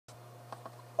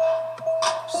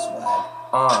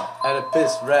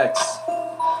Oedipus Rex,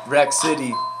 Rex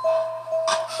City.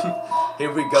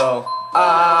 Here we go.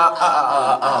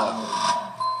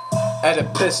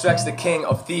 Oedipus Rex, the king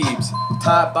of Thebes,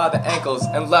 tied by the ankles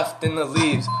and left in the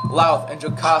leaves. Louth and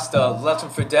Jocasta left him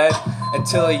for dead,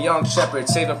 until a young shepherd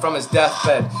saved him from his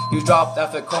deathbed. He was dropped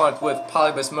after Corinth with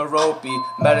Polybus Merope.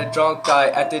 Met a drunk guy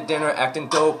at the dinner acting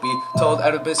dopey. Told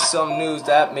Oedipus some news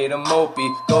that made him mopey.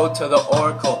 Go to the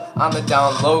oracle on the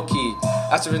down low key.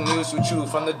 Asked her the news was true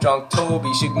from the drunk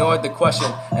Toby. She ignored the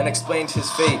question and explained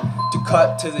his fate. To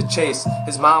cut to the chase,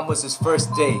 his mom was his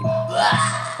first date.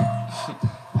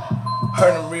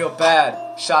 Hurt him real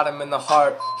bad, shot him in the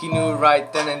heart. He knew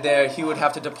right then and there he would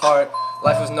have to depart.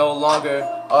 Life was no longer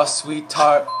a sweet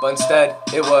tart, but instead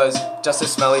it was just a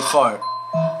smelly fart.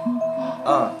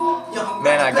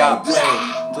 Man, I got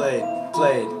played.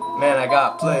 Man, I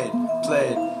got played.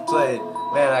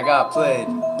 Man, I got played.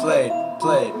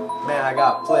 Man, I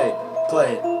got played.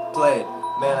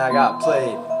 Man, I got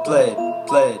played.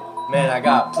 Man, I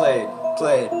got played.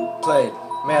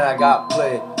 Man, I got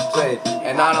played.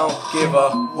 And I don't give a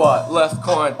what. Left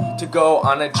Corinth to go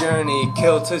on a journey.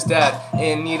 Killed his dad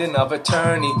in need of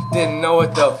attorney. Didn't know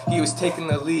it though, he was taking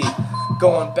the lead.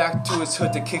 Going back to his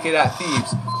hood to kick it at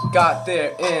Thebes. Got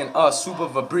there in a swoop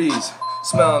of a breeze.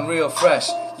 Smelling real fresh,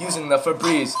 using the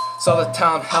Febreze. Saw the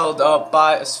town held up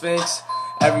by a sphinx.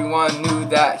 Everyone knew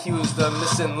that he was the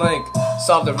missing link.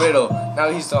 Solved the riddle,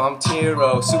 now he's the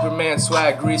hero. Superman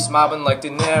swag, grease mobbing like De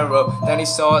Niro. Then he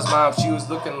saw his mom, she was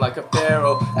looking like a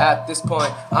pharaoh. At this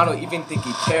point, I don't even think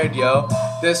he cared, yo.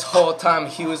 This whole time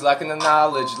he was lacking the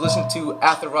knowledge. Listen to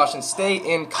Atherosh and stay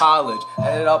in college.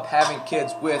 Ended up having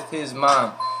kids with his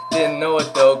mom. Didn't know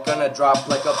it though, gonna drop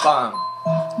like a bomb.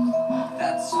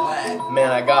 That's swag. Man,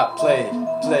 I got played.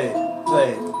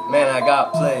 Man, I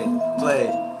got played.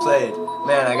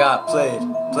 Man, I got played.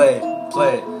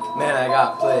 Man, I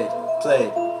got played.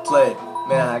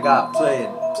 Man, I got played.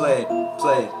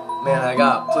 Man, I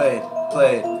got played.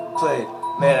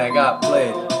 Man, I got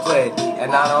played.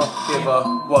 And I don't give a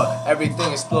what.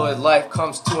 Everything exploded, life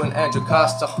comes to an end.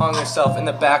 Jocasta hung herself in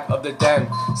the back of the den.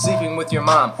 Sleeping with your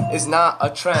mom is not a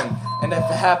trend. And if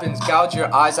it happens, gouge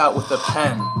your eyes out with a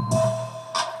pen.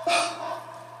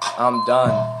 I'm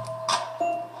done.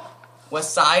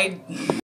 West Side.